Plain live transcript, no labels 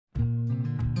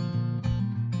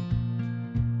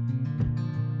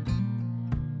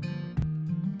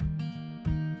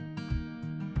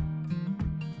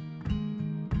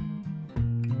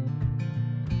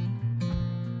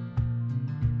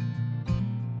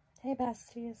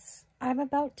besties. I'm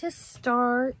about to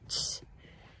start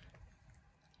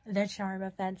the Charm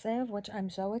Offensive, which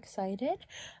I'm so excited.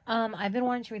 I've been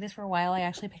wanting to read this for a while. I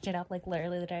actually picked it up like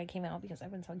literally the day it came out because I've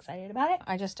been so excited about it.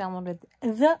 I just downloaded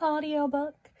the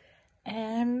audiobook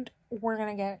and we're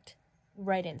gonna get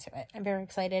right into it. I'm very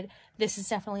excited. This is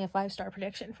definitely a 5-star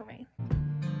prediction for me.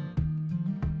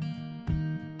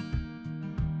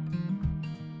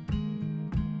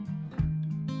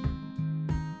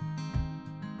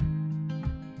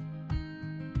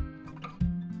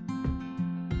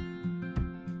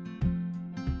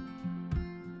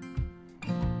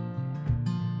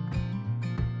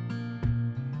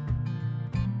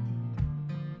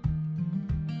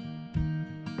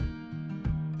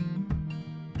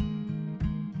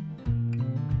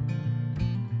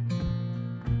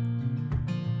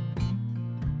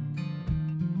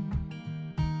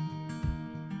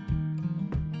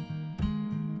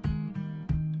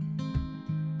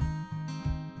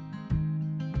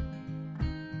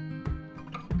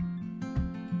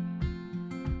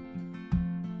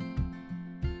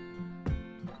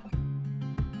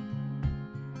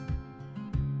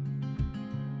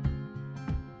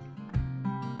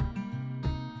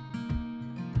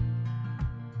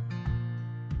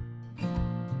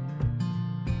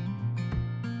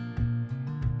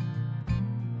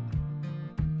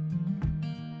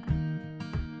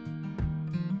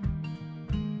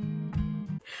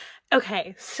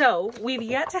 Okay, so we've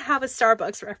yet to have a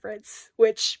Starbucks reference,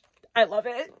 which I love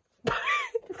it.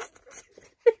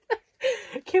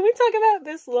 Can we talk about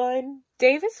this line?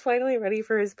 Dave is finally ready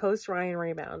for his post-Ryan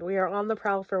rebound. We are on the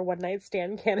prowl for a one-night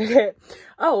stand candidate.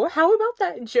 Oh, how about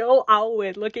that Joe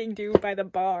Alwyn looking dude by the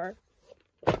bar?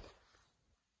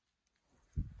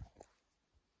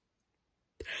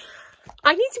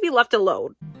 I need to be left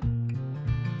alone.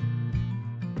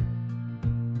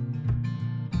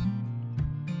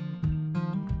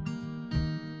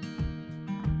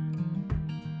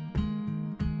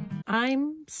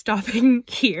 I'm stopping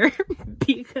here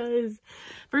because,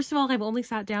 first of all, I've only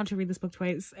sat down to read this book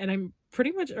twice and I'm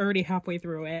pretty much already halfway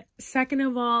through it. Second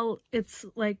of all, it's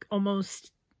like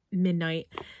almost midnight.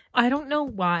 I don't know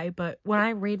why, but when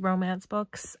I read romance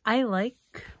books, I like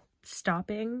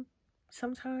stopping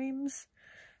sometimes,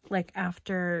 like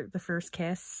after the first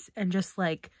kiss and just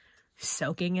like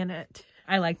soaking in it.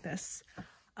 I like this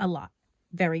a lot.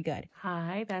 Very good.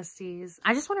 Hi, besties.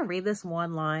 I just want to read this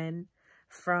one line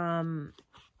from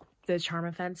the Charm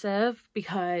Offensive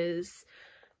because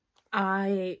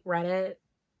I read it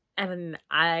and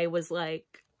I was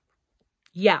like,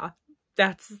 yeah,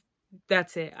 that's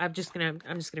it. I'm just gonna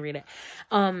read it.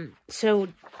 So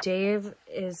Dave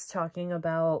is talking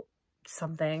about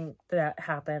something that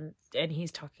happened and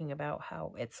he's talking about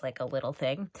how it's like a little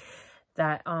thing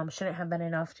that shouldn't have been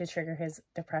enough to trigger his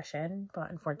depression,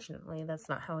 but unfortunately that's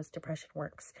not how his depression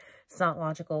works. It's not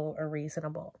logical or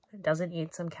reasonable. It doesn't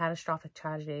need some catastrophic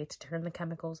tragedy to turn the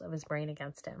chemicals of his brain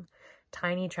against him.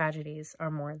 Tiny tragedies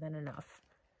are more than enough.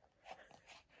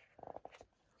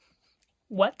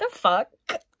 What the fuck?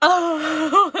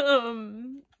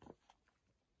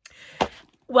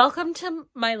 Welcome to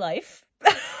my life.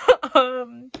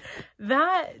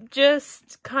 That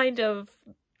just kind of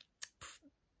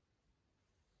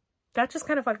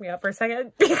fucked me up for a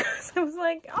second because I was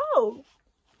like, oh,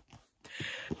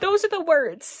 those are the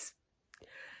words.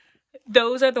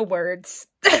 Those are the words.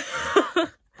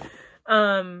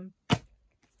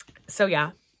 So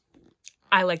yeah,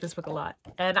 I like this book a lot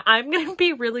and I'm gonna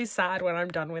be really sad when I'm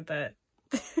done with it.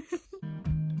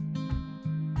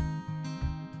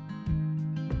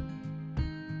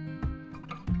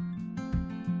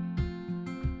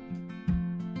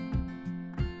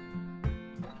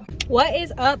 What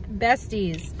is up,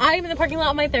 besties? I'm in the parking lot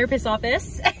of my therapist's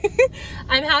office.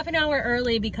 I'm half an hour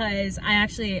early because I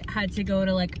actually had to go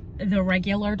to like the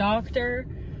regular doctor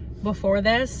before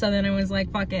this. So then I was like,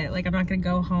 fuck it. Like, I'm not gonna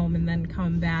go home and then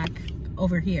come back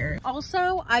over here.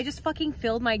 Also, I just fucking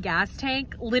filled my gas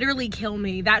tank. Literally kill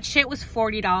me. That shit was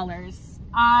 $40.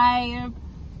 I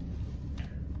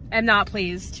am not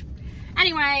pleased.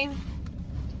 Anyway.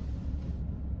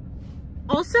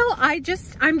 Also,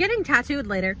 I'm getting tattooed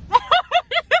later.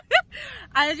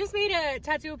 I just made a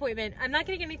tattoo appointment. I'm not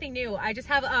getting anything new. I just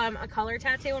have a color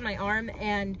tattoo on my arm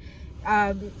and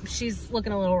she's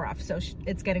looking a little rough, so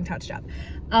it's getting touched up.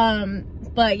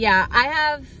 But yeah, I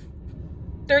have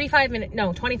 25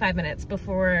 minutes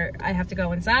before I have to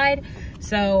go inside.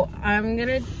 So I'm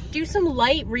gonna do some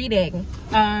light reading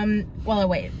while I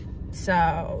wait.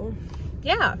 So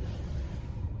yeah.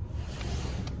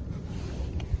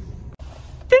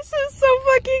 This is so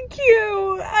fucking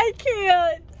cute. I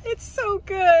can't. It's so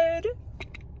good.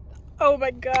 Oh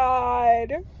my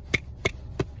god.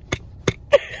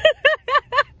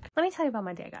 Let me tell you about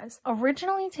my day, guys.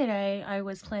 Originally today, I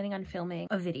was planning on filming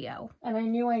a video, and I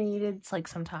knew I needed like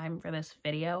some time for this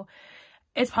video.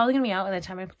 It's probably gonna be out by the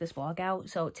time I put this vlog out,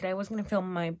 so today I was gonna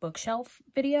film my bookshelf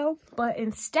video, but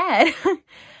instead,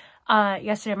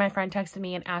 yesterday my friend texted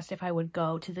me and asked if I would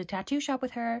go to the tattoo shop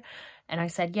with her, and I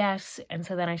said yes. And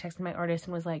so then I texted my artist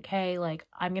and was like, hey, like,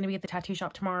 I'm gonna be at the tattoo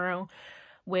shop tomorrow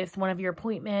with one of your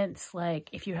appointments. Like,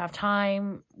 if you have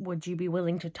time, would you be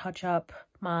willing to touch up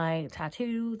my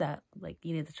tattoo that like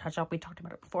needed to touch up? We talked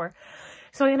about it before.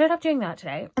 So I ended up doing that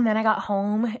today, and then I got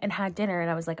home and had dinner, and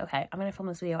I was like, okay, I'm gonna film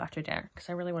this video after dinner because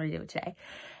I really want to do it today.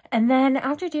 And then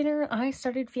after dinner I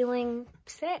started feeling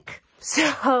sick,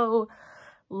 so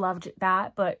loved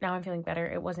that, but now I'm feeling better.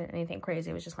 It wasn't anything crazy,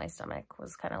 it was just my stomach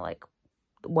was kind of like,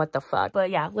 what the fuck. But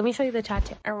yeah, let me show you the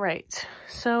tattoo. All right,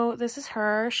 so this is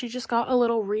her. She just got a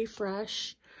little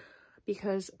refresh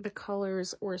because the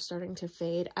colors were starting to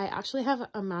fade. I actually have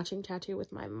a matching tattoo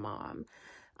with my mom.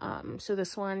 So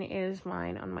this one is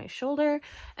mine on my shoulder,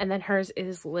 and then hers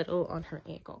is little on her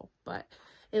ankle, but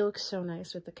it looks so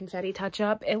nice with the confetti touch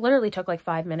up. It literally took like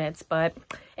 5 minutes, but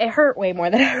it hurt way more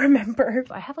than I remember.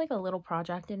 I have like a little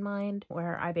project in mind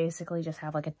where I basically just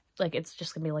have it's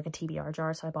just gonna be like a TBR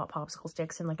jar. So I bought popsicle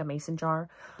sticks in like a mason jar.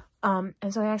 And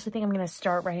so I actually think I'm gonna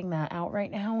start writing that out right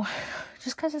now,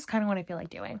 just because it's kind of what I feel like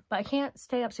doing. But I can't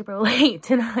stay up super late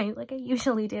tonight like I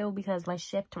usually do because my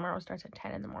shift tomorrow starts at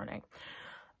 10 in the morning.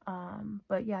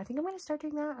 But yeah, I think I'm gonna start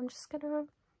doing that. I'm just gonna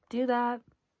do that,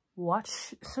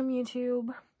 watch some YouTube,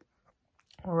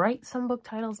 write some book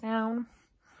titles down.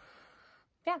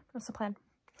 Yeah, that's the plan.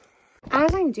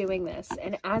 As I'm doing this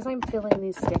and as I'm filling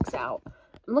these sticks out,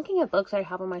 I'm looking at books I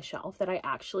have on my shelf that I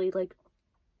actually like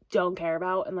don't care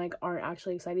about and like aren't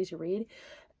actually excited to read,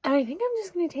 and I think I'm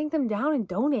just gonna take them down and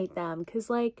donate them, because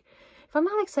like if I'm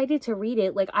not excited to read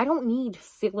it, like I don't need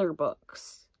filler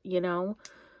books, you know?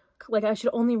 Like I should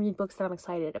only read books that I'm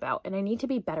excited about, and I need to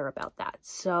be better about that.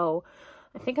 So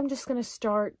I think I'm just gonna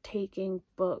start taking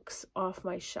books off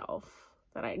my shelf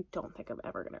that I don't think I'm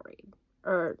ever gonna read,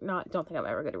 or not don't think I'm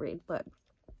ever gonna read, but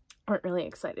aren't really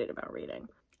excited about reading.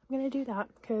 I'm gonna do that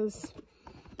because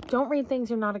don't read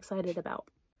things you're not excited about.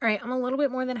 All right, I'm a little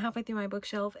bit more than halfway through my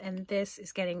bookshelf, and this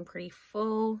is getting pretty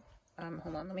full.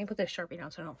 Hold on, let me put this Sharpie down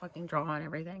so I don't fucking draw on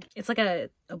everything. It's like a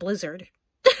blizzard.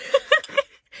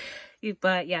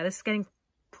 But yeah, this is getting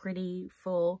pretty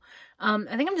full.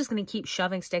 I think I'm just gonna keep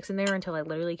shoving sticks in there until I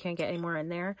literally can't get any more in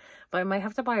there, but I might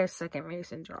have to buy a second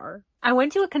mason jar. I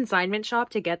went to a consignment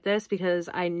shop to get this because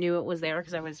I knew it was there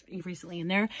because I was recently in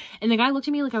there, and the guy looked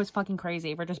at me like I was fucking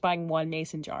crazy for just buying one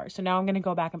mason jar. So now I'm gonna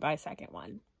go back and buy a second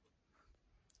one.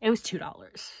 It was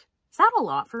 $2. Is that a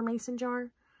lot for a mason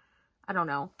jar? I don't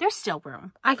know. There's still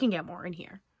room. I can get more in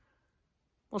here.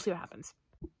 We'll see what happens.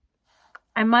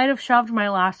 I might have shoved my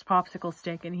last popsicle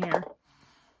stick in here.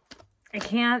 I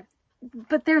can't,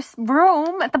 but there's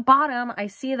room at the bottom. I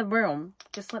see the room.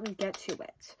 Just let me get to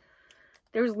it.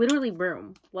 There's literally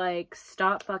room. Like,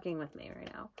 stop fucking with me right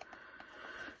now.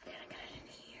 Can I get it in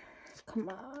here? Come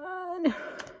on.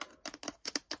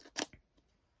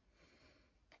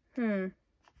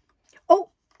 Oh!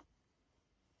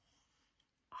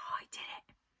 Oh,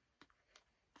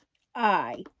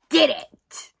 I did it!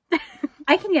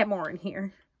 I can get more in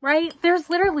here, right? There's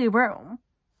literally room.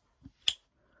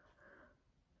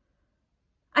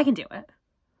 I can do it.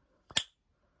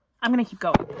 I'm gonna keep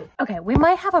going. Okay, we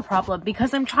might have a problem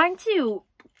because I'm trying to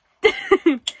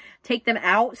take them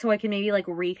out so I can maybe like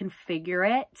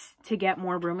reconfigure it to get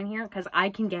more room in here, because I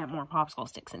can get more popsicle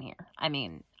sticks in here. I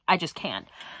mean, I just can.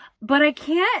 But I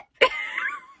can't,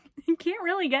 I can't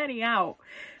really get any out,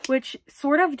 which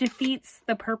sort of defeats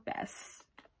the purpose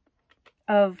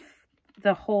of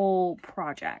the whole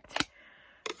project.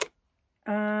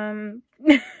 I'm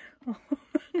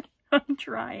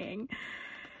trying.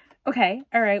 Okay,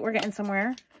 all right, we're getting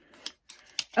somewhere.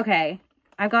 Okay,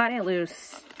 I've gotten it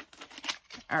loose.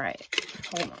 All right,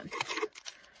 hold on.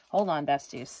 Hold on,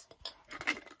 besties.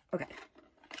 Okay.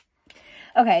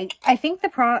 Okay, I think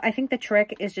the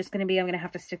trick is just going to be I'm going to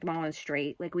have to stick them all in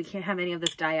straight. Like, we can't have any of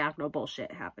this diagonal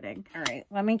bullshit happening. All right,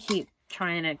 let me keep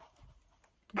trying to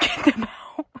get them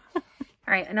out.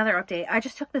 All right, another update. I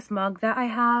just took this mug that I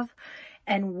have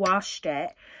and washed it.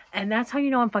 And that's how you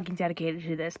know I'm fucking dedicated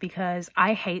to this, because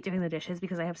I hate doing the dishes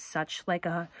because I have such like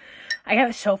I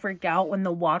get so freaked out when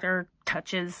the water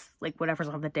touches like whatever's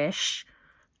on the dish.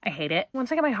 I hate it.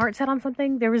 Once I get my heart set on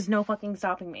something, there is no fucking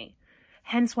stopping me.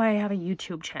 Hence why I have a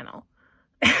YouTube channel.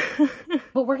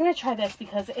 But we're gonna try this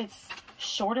because it's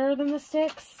shorter than the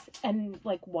sticks and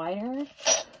like wider.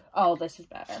 Oh, this is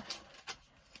better.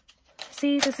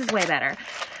 See, this is way better.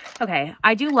 Okay,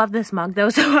 I do love this mug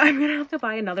though, so I'm gonna have to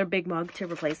buy another big mug to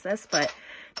replace this, but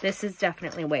this is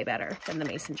definitely way better than the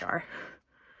mason jar.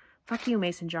 Fuck you,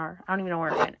 mason jar. I don't even know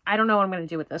where it went. I don't know what I'm gonna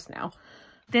do with this now.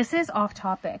 This is off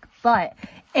topic, but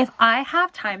if I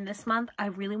have time this month, I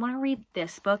really want to read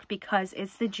this book because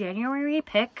it's the January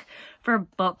pick for a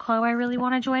book club I really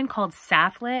want to join called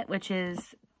Sapphic, which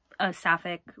is a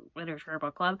Sapphic literature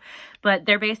book club, but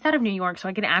they're based out of New York, so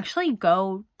I can actually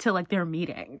go to like their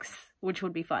meetings, which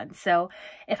would be fun. So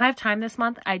if I have time this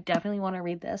month, I definitely want to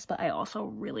read this, but I also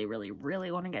really, really,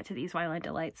 really want to get to these Violent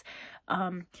Delights.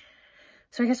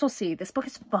 So I guess we'll see. This book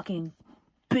is fucking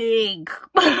big.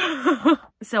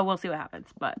 So we'll see what happens.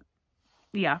 But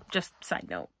yeah, just side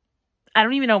note. I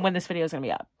don't even know when this video is going to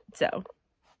be up. So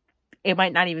it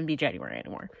might not even be January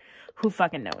anymore. Who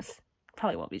fucking knows?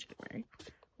 Probably won't be January.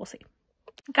 We'll see.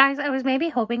 Guys, I was maybe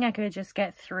hoping I could just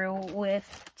get through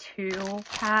with 2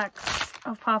 packs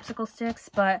of popsicle sticks,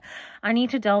 but I need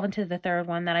to delve into the 3rd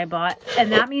one that I bought.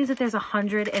 And that means that there's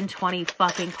 120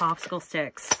 fucking popsicle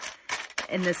sticks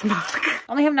in this mug. I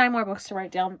only have 9 more books to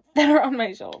write down that are on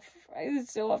my shelf. I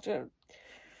still have to...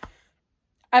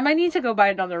 I might need to go buy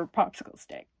another popsicle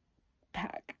stick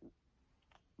pack.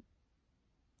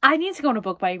 I need to go on a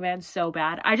book buying ban so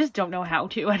bad. I just don't know how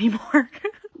to anymore.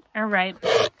 All right.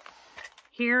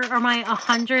 Here are my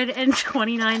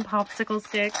 129 popsicle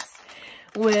sticks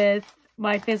with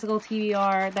my physical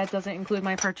TBR. That doesn't include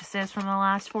my purchases from the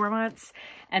last 4 months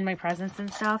and my presents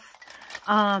and stuff.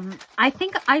 I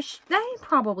think I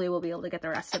probably will be able to get the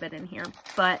rest of it in here,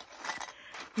 but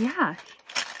yeah,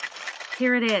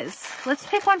 here it is. Let's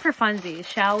pick one for funsies,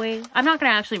 shall we? I'm not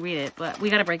going to actually read it, but we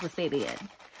got to break this baby in.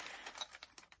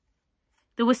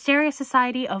 The Wisteria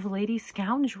Society of Lady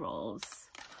Scoundrels.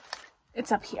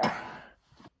 It's up here.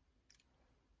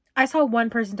 I saw one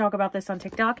person talk about this on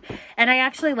TikTok, and I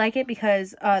actually like it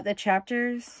because the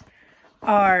chapters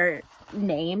are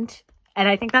named. And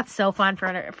I think that's so fun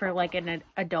for like an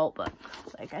adult book.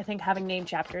 Like, I think having named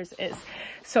chapters is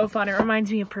so fun. It reminds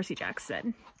me of Percy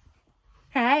Jackson.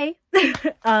 Hey.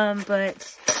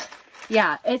 But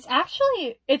yeah, it's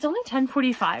only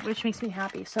 10:45, which makes me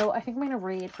happy. So I think I'm going to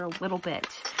read for a little bit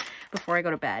before I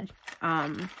go to bed.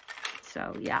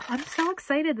 So yeah, I'm so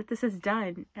excited that this is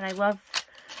done. And I love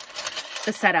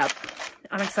the setup.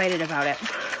 I'm excited about it.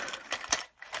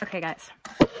 Okay, guys,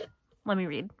 let me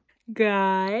read.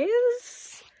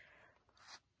 Guys,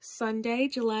 Sunday,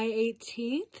 July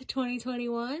 18th,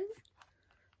 2021.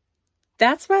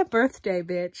 That's my birthday,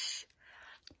 bitch.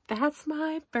 That's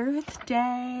my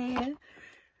birthday.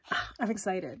 I'm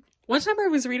excited. One time I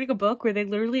was reading a book where they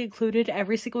literally included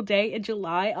every single day in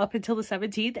July up until the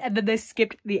 17th, and then they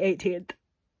skipped the 18th.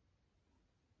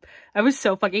 I was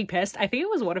so fucking pissed. I think it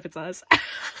was What If It's Us.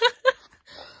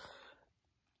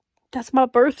 That's my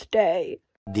birthday.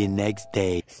 The next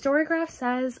day. Storygraph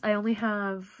says I only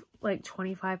have like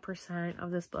 25% of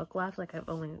this book left. Like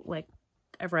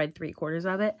I've read 3/4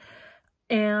 of it.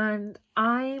 And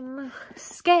I'm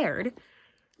scared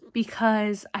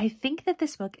because I think that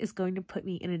this book is going to put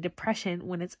me in a depression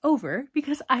when it's over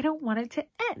because I don't want it to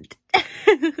end.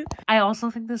 I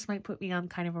also think this might put me on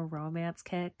kind of a romance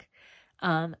kick.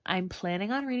 I'm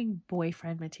planning on reading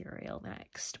Boyfriend Material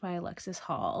next by Alexis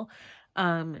Hall.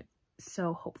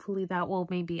 So hopefully that will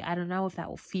maybe, I don't know if that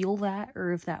will fuel that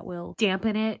or if that will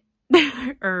dampen it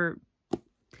or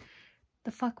the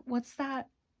fuck, what's that?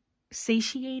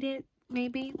 Satiate it,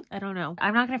 maybe? I don't know.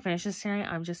 I'm not going to finish this tonight.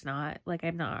 I'm just not, like,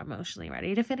 I'm not emotionally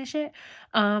ready to finish it.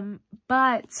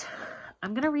 But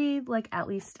I'm going to read like at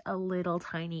least a little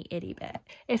tiny itty bit.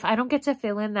 If I don't get to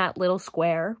fill in that little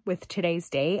square with today's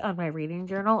date on my reading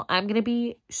journal, I'm going to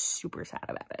be super sad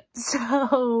about it.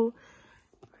 So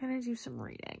I'm going to do some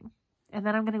reading. And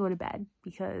then I'm going to go to bed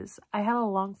because I had a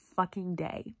long fucking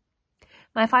day.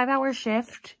 My 5-hour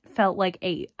shift felt like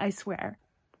 8, I swear.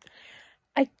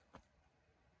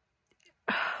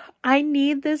 I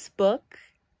need this book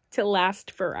to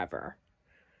last forever.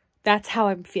 That's how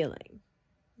I'm feeling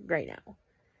right now.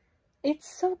 It's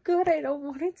so good. I don't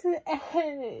want it to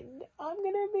end. I'm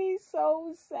going to be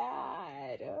so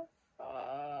sad.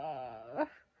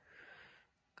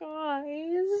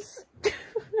 Guys.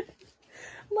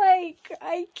 Like,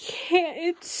 I can't.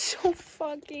 It's so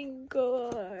fucking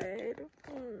good.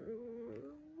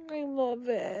 I love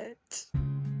it.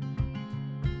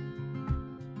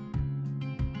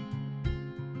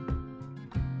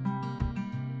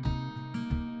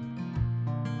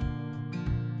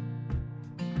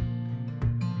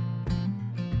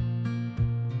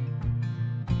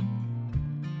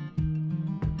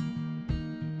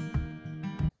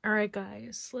 Alright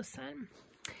guys, listen.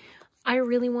 I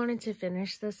really wanted to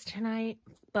finish this tonight,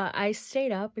 but I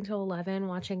stayed up until 11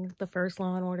 watching the first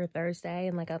Law & Order Thursday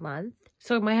in like a month.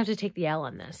 So I might have to take the L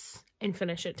on this and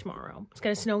finish it tomorrow. It's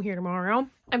gonna snow here tomorrow.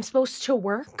 I'm supposed to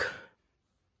work,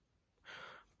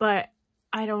 but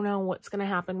I don't know what's gonna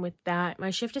happen with that. My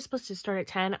shift is supposed to start at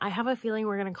 10. I have a feeling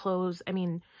we're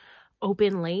gonna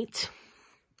open late.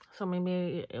 So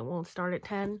maybe it won't start at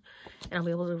 10 and I'll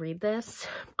be able to read this.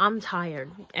 I'm tired.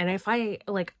 And if I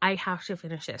have to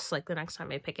finish this like the next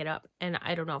time I pick it up. And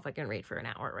I don't know if I can read for an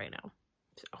hour right now.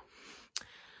 So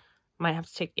might have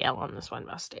to take the L on this one,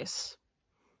 besties.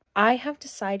 I have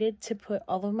decided to put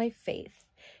all of my faith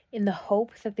in the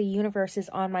hope that the universe is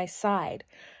on my side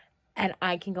and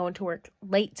I can go into work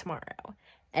late tomorrow.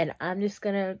 And I'm just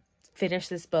gonna finish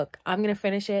this book. I'm gonna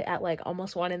finish it at like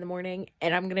almost 1 in the morning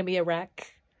and I'm gonna be a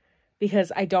wreck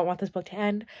because I don't want this book to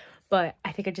end, but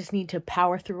I think I just need to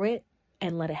power through it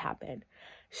and let it happen.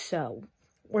 So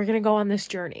we're gonna go on this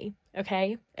journey,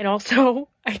 okay? And also,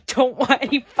 I don't want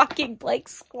any fucking blank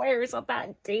squares on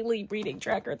that daily reading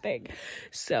tracker thing.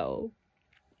 So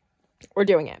we're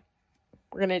doing it.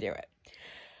 We're gonna do it.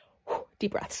 Whew,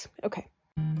 deep breaths. Okay.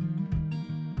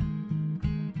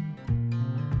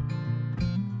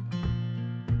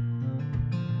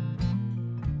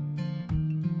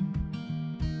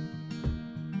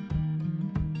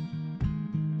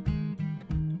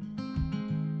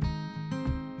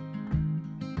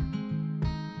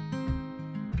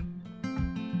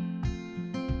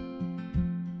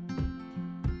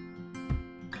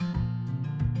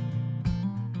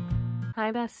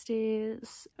 Hi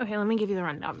besties. Okay, let me give you the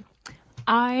rundown.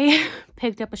 I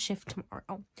picked up a shift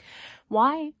tomorrow.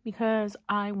 Why? Because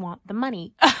I want the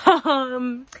money.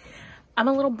 I'm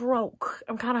a little broke.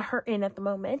 I'm kind of hurting at the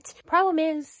moment. Problem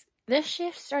is, this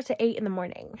shift starts at 8 in the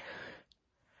morning.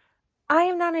 I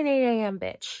am not an 8 a.m.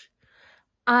 bitch.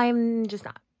 I'm just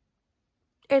not.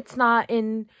 It's not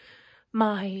in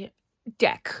my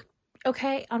deck.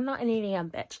 Okay? I'm not an 8 a.m.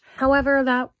 bitch. However,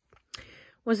 that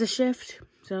was a shift,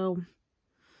 so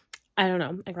I don't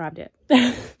know. I grabbed it.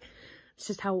 It's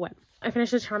just how it went. I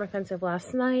finished the Charm Offensive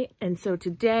last night. And so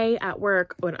today at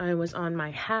work, when I was on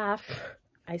my half,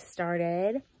 I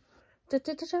started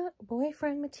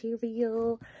Boyfriend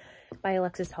Material by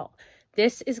Alexis Hall.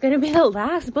 This is going to be the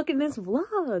last book in this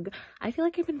vlog. I feel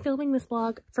like I've been filming this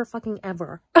vlog for fucking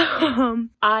ever.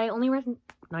 I only read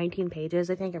 19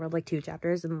 pages. I think I read like 2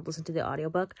 chapters and listened to the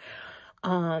audiobook.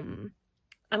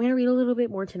 I'm going to read a little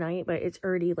bit more tonight, but it's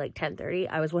already like 10:30.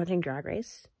 I was watching Drag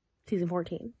Race, season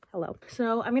 14. Hello.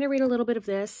 So I'm going to read a little bit of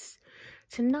this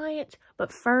tonight,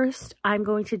 but first I'm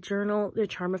going to journal the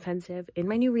Charm Offensive in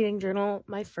my new reading journal,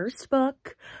 my first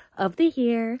book of the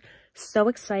year. So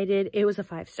excited. It was a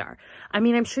 5-star. I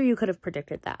mean, I'm sure you could have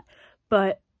predicted that,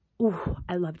 but ooh,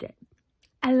 I loved it.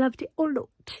 I loved it a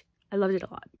lot. I loved it a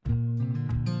lot.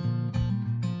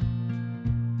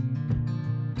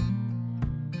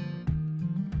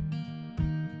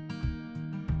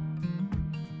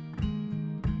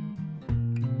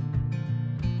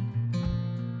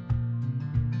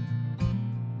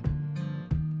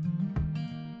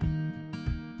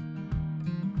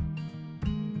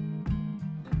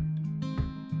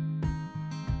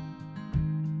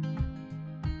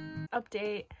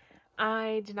 Update.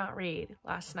 I did not read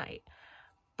last night,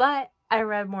 but I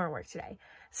read more work today.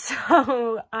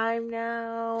 So I'm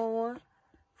now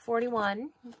 41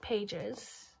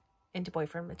 pages into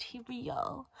Boyfriend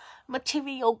Material.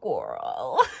 Material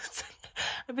girl.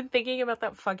 I've been thinking about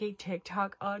that fucking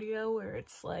TikTok audio where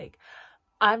it's like,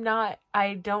 I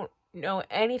don't know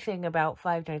anything about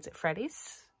Five Nights at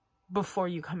Freddy's before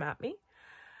you come at me.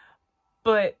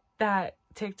 But that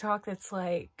TikTok that's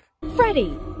like,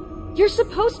 Freddy, you're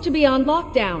supposed to be on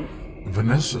lockdown.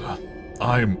 Vanessa,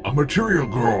 I'm a material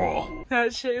girl.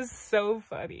 That shit is so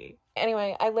funny.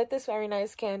 Anyway, I lit this very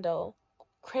nice candle.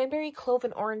 Cranberry, clove,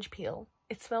 and orange peel.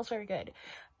 It smells very good.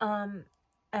 And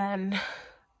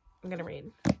I'm gonna read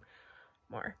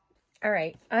more.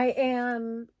 Alright, I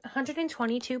am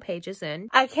 122 pages in.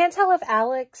 I can't tell if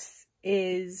Alex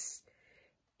is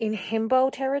in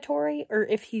himbo territory or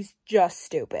if he's just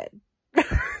stupid.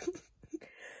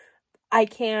 I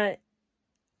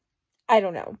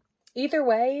don't know. Either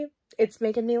way, it's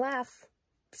making me laugh.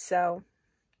 So,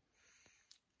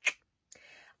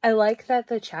 I like that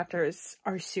the chapters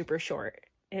are super short.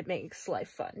 It makes life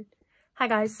fun. Hi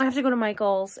guys, I have to go to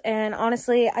Michael's, and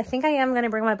honestly, I think I am going to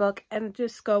bring my book and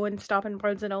just go and stop in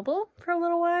Barnes & Noble for a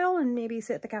little while and maybe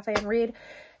sit at the cafe and read.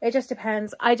 It just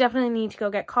depends. I definitely need to go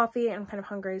get coffee. I'm kind of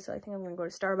hungry, so I think I'm going to go to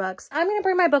Starbucks. I'm going to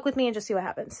bring my book with me and just see what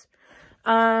happens.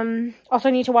 Also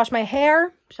need to wash my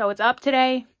hair, so it's up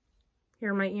today.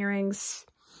 Here are my earrings.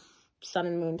 sun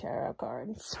and moon tarot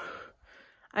cards.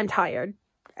 I'm tired.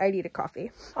 I need a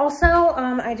coffee. Also,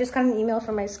 I just got an email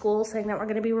from my school saying that we're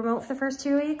going to be remote for the first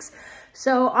 2 weeks.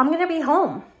 So I'm going to be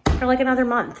home for like another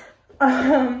month.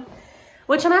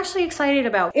 Which I'm actually excited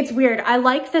about. It's weird. I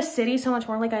like the city so much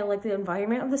more. Like, I like the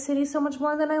environment of the city so much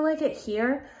more than I like it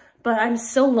here. But I'm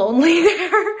so lonely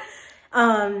there.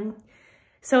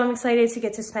 So I'm excited to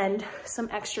get to spend some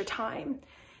extra time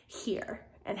here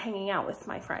and hanging out with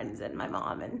my friends and my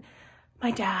mom and my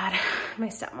dad, my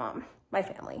stepmom, my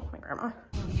family, my grandma.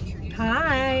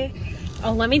 Hi.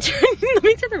 Oh, let me turn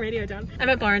the radio down. I'm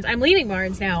at Barnes. I'm leaving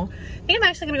Barnes now. I think I'm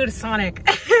actually gonna go to Sonic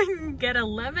and get a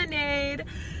lemonade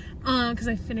because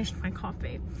I finished my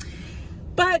coffee.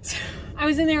 But I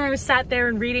was in there, I was sat there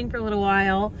and reading for a little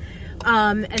while.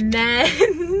 And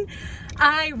then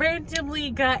I randomly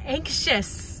got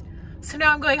anxious. So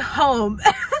now I'm going home.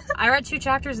 I read 2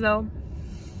 chapters though.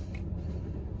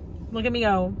 Look at me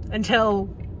go, until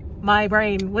my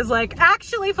brain was like,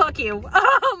 actually, fuck you.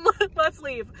 Let's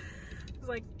leave. I was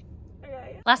like,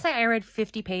 okay. Last night I read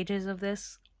 50 pages of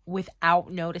this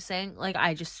without noticing. Like,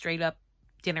 I just straight up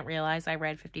didn't realize I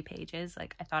read 50 pages.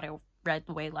 Like, I thought I read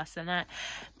way less than that.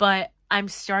 But I'm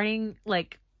starting,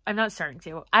 like, I'm not starting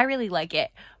to. I really like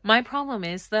it. My problem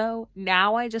is, though,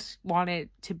 now I just want it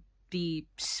to be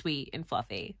sweet and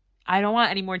fluffy. I don't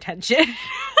want any more tension.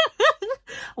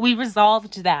 We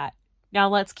resolved that. Now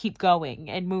let's keep going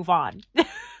and move on.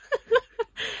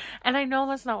 And I know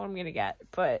that's not what I'm gonna get,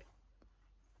 but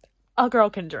a girl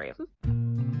can dream.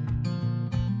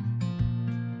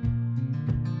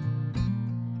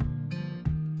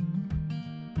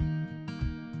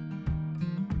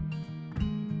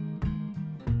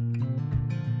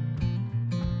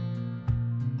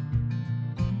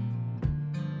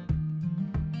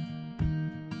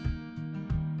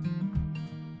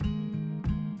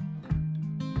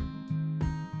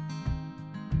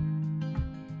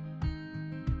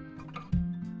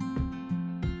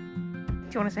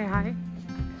 Do you want to say hi?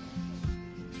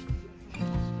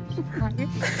 Hi.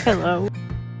 Hello.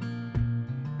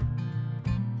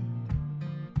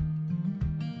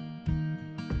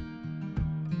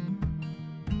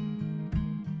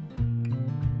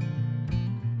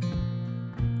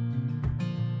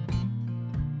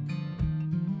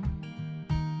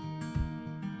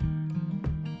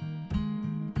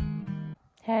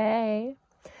 Hey.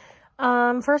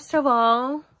 First of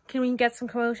all, can we get some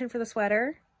commotion for the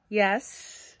sweater?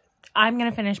 Yes. I'm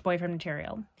gonna finish Boyfriend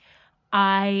Material.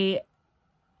 I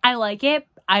like it.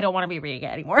 I don't want to be reading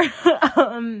it anymore.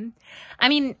 I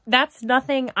mean, that's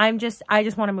nothing. I just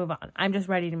want to move on. I'm just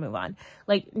ready to move on.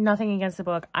 Like, nothing against the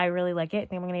book. I really like it. I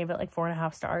think I'm gonna give it like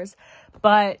 4.5 stars.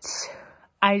 But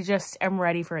I just am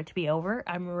ready for it to be over.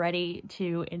 I'm ready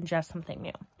to ingest something new.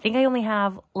 I think I only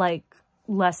have like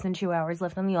less than 2 hours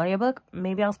left on the audiobook.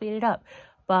 Maybe I'll speed it up.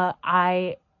 But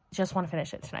I just want to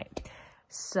finish it tonight.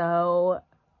 So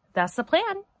that's the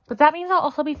plan. But that means I'll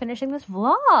also be finishing this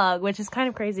vlog, which is kind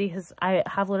of crazy because I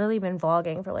have literally been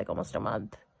vlogging for like almost a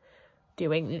month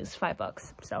doing these 5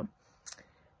 books. So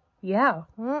yeah.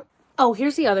 Oh,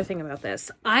 here's the other thing about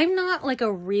this. I'm not like a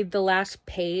read the last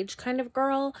page kind of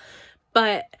girl,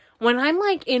 but when I'm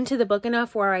like into the book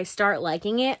enough where I start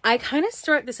liking it, I kind of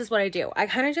start, this is what I do. I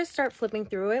kind of just start flipping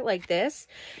through it like this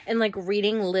and like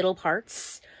reading little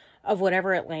parts of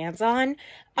whatever it lands on,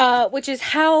 which is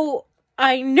how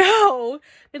I know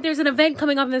that there's an event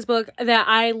coming up in this book that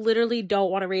I literally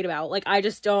don't want to read about. Like, I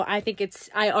just don't, I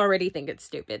already think it's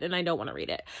stupid and I don't want to read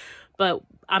it, but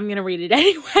I'm going to read it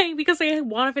anyway because I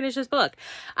want to finish this book.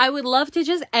 I would love to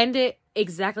just end it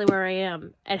exactly where I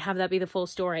am and have that be the full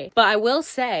story. But I will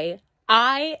say,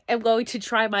 I am going to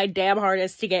try my damn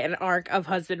hardest to get an arc of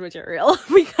husband material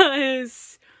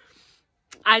because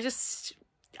I just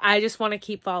want to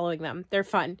keep following them. They're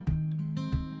fun.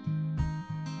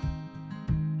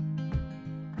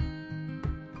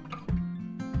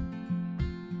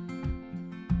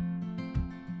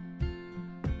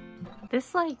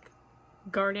 This, like,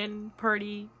 garden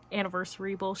party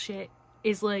anniversary bullshit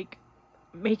is, like,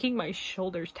 making my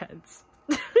shoulders tense.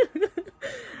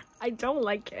 I don't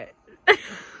like it.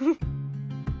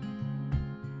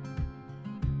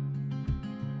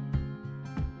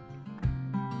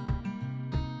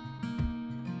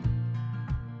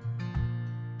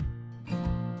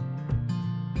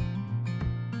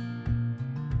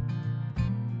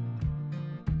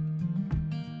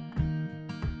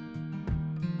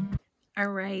 All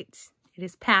right, it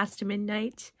is past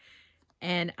midnight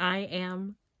and I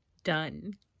am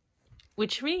done,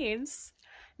 which means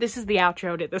this is the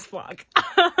outro to this vlog.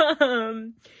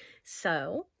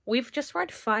 So we've just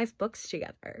read 5 books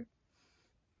together.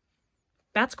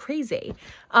 That's crazy.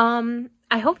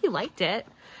 I hope you liked it.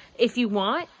 If you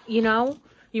want, you know,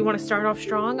 you want to start off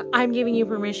strong, I'm giving you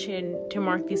permission to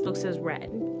mark these books as read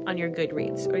on your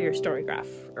Goodreads or your Storygraph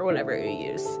or whatever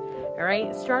you use. All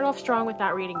right? Start off strong with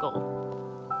that reading goal.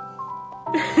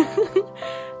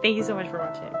 Thank you so much for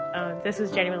watching. This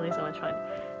was genuinely so much fun.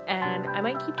 And I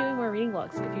might keep doing more reading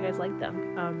vlogs if you guys like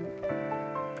them.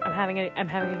 I'm having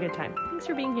a good time. Thanks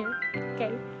for being here.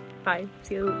 Okay. Bye.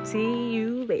 See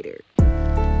you later.